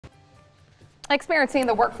Experiencing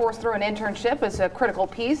the workforce through an internship is a critical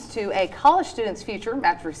piece to a college student's future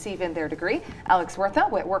after receiving their degree. Alex Huerta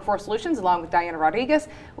with Workforce Solutions, along with Diana Rodriguez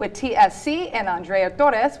with TSC, and Andrea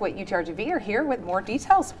Torres with UTRGV are here with more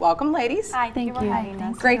details. Welcome, ladies. Hi, thank you for having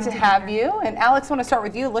us. Great to have you. And Alex, I want to start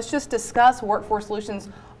with you. Let's just discuss Workforce Solutions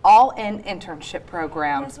All-In Internship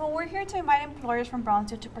Program. Yes, well, we're here to invite employers from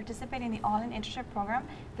Bronzeville to participate in the All-In Internship Program.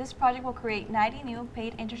 This project will create 90 new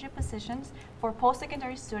paid internship positions for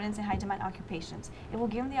post-secondary students in high-demand occupations. It will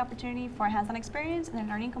give them the opportunity for hands-on experience and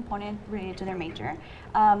a learning component related to their major.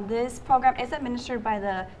 This program is administered by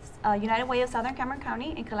the United Way of Southern Cameron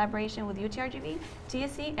County in collaboration with UTRGV,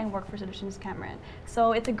 TSC, and Workforce Solutions Cameron.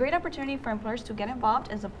 So it's a great opportunity for employers to get involved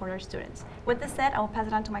and support our students. With this said, I will pass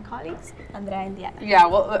it on to my colleagues, Andrea and Diana. Yeah,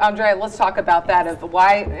 well, Andrea, let's talk about that, of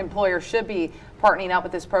why employers should be partnering up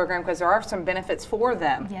with this program, because there are some benefits for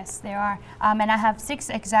them. Yes, there are. And I have 6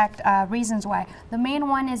 exact reasons why. The main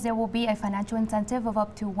one is there will be a financial incentive of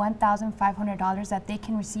up to $1,500 that they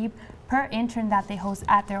can receive per intern that they host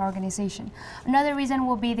at their organization. Another reason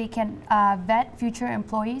will be they can vet future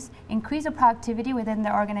employees, increase the productivity within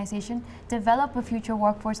their organization, develop a future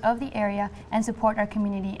workforce of the area, and support our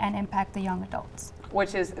community and impact the young adults.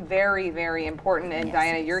 Which is very, very important. And yes,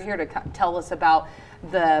 Diana, you're here to tell us about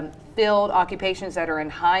the field occupations that are in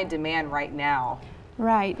high demand right now.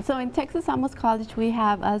 Right. So in Texas Amos College, we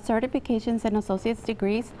have certifications and associate's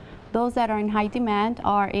degrees. Those that are in high demand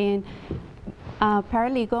are in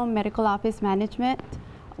paralegal, medical office management.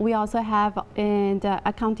 We also have in the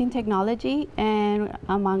accounting technology, and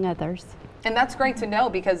among others. And that's great to know,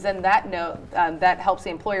 because then that helps the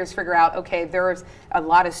employers figure out, okay, there's a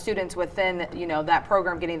lot of students within that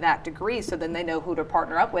program getting that degree, so then they know who to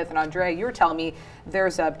partner up with. And Andrea, you were telling me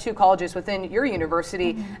there's 2 colleges within your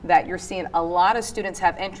university that you're seeing a lot of students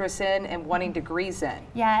have interest in and wanting degrees in.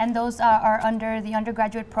 Yeah, and those are under the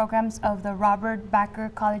undergraduate programs of the Robert Backer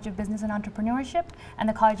College of Business and Entrepreneurship and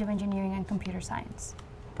the College of Engineering and Computer Science.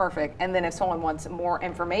 Perfect. And then if someone wants more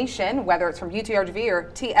information, whether it's from UTRGV or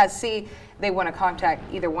TSC, they want to contact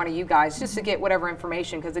either one of you guys just to get whatever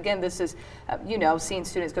information. Because again, this is, seeing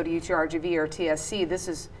students go to UTRGV or TSC, this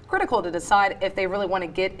is critical to decide if they really want to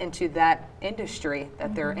get into that industry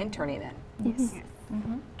that they're interning in. Yes.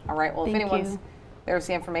 All right. Well, if anyone's, there's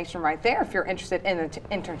the information right there. If you're interested in the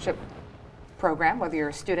internship program, whether you're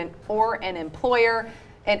a student or an employer.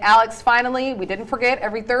 And Alex, finally, we didn't forget,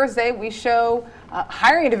 every Thursday we show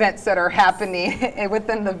hiring events that are happening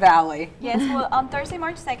within the Valley. Yes, well, on Thursday,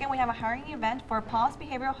 March 2nd, we have a hiring event for Pulse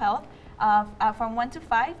Behavioral Health from 1 to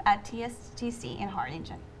 5 at TSTC in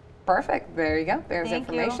Harlingen. Perfect. There you go. There's Thank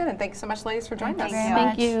information. you. And thanks so much, ladies, for joining us.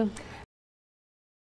 Thank you.